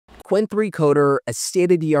Qwen 3 Coder, a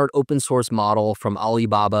state-of-the-art open source model from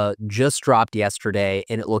Alibaba, just dropped yesterday,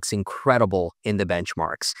 and it looks incredible in the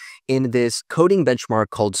benchmarks. In this coding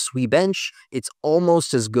benchmark called SweBench, it's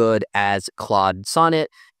almost as good as Claude Sonnet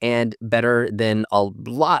and better than a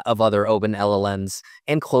lot of other open LLMs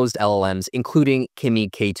and closed LLMs, including Kimi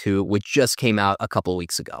K2, which just came out a couple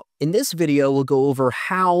weeks ago. In this video, we'll go over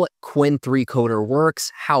how Qwen 3 Coder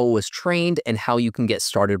works, how it was trained, and how you can get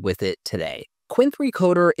started with it today. Qwen 3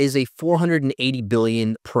 Coder is a 480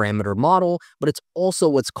 billion parameter model, but it's also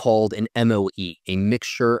what's called an MOE, a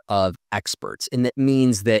mixture of experts. And that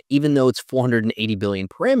means that even though it's 480 billion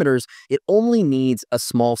parameters, it only needs a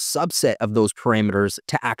small subset of those parameters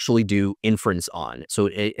to actually do inference on. So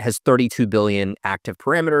it has 32 billion active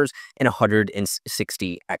parameters and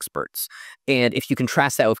 160 experts. And if you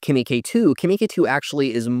contrast that with Kimi K2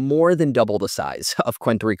 actually is more than double the size of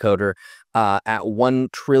Qwen 3 Coder at 1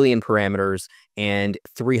 trillion parameters and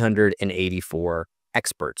 384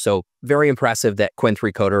 experts. So very impressive that Qwen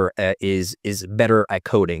 3 Coder is better at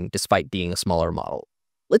coding despite being a smaller model.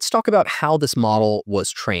 Let's talk about how this model was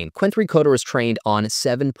trained. Qwen 3 Coder was trained on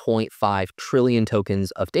 7.5 trillion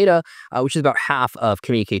tokens of data, which is about half of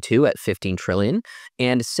Kimi K2 at 15 trillion.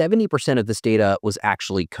 And 70% of this data was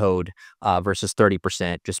actually code versus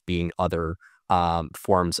 30% just being other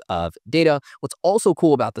forms of data. What's also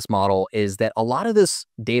cool about this model is that a lot of this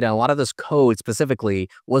data, a lot of this code specifically,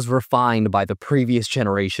 was refined by the previous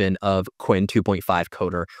generation of Qwen 2.5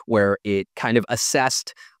 Coder, where it kind of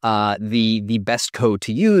assessed the best code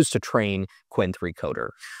to use to train Qwen 3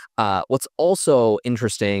 Coder. What's also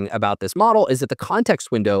interesting about this model is that the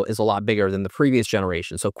context window is a lot bigger than the previous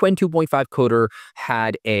generation. So Qwen 2.5 Coder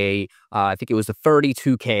had I think it was a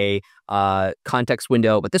 32K context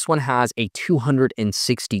window, but this one has a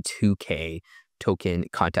 262K token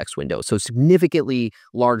context window. So significantly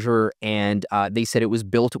larger, and they said it was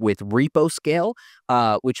built with repo scale,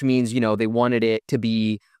 which means, they wanted it to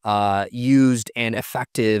be used and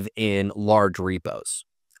effective in large repos.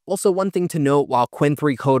 Also, one thing to note, while Qwen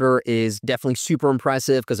 3 Coder is definitely super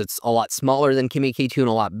impressive because it's a lot smaller than Kimi K2 and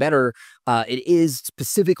a lot better, it is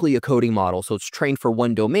specifically a coding model. So it's trained for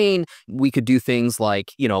one domain. We could do things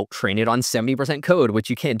like, train it on 70% code, which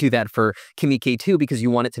you can't do that for Kimi K2 because you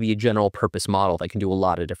want it to be a general purpose model that can do a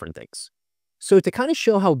lot of different things. So to kind of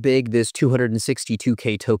show how big this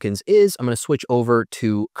 262K tokens is, I'm going to switch over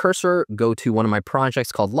to Cursor, go to one of my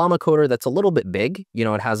projects called Llama Coder that's a little bit big.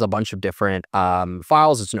 It has a bunch of different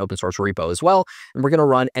files. It's an open source repo as well. And we're going to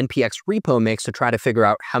run npx repo mix to try to figure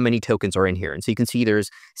out how many tokens are in here. And so you can see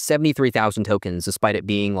there's 73,000 tokens, despite it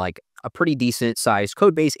being like a pretty decent sized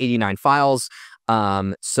code base, 89 files.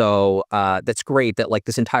 So that's great that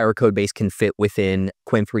this entire code base can fit within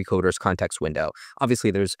Qwen 3 Coder's context window.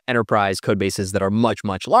 Obviously, there's enterprise code bases that are much,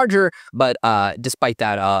 much larger, but despite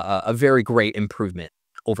that, a very great improvement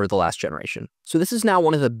over the last generation. So this is now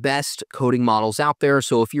one of the best coding models out there.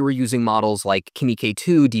 So if you were using models like Kimi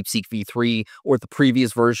K2, DeepSeek V3, or the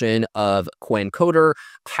previous version of Qwen Coder,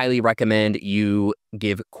 highly recommend you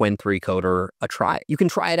give Qwen 3 Coder a try. You can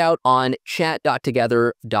try it out on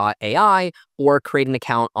chat.together.ai or create an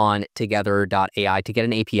account on together.ai to get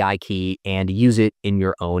an API key and use it in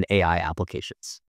your own AI applications.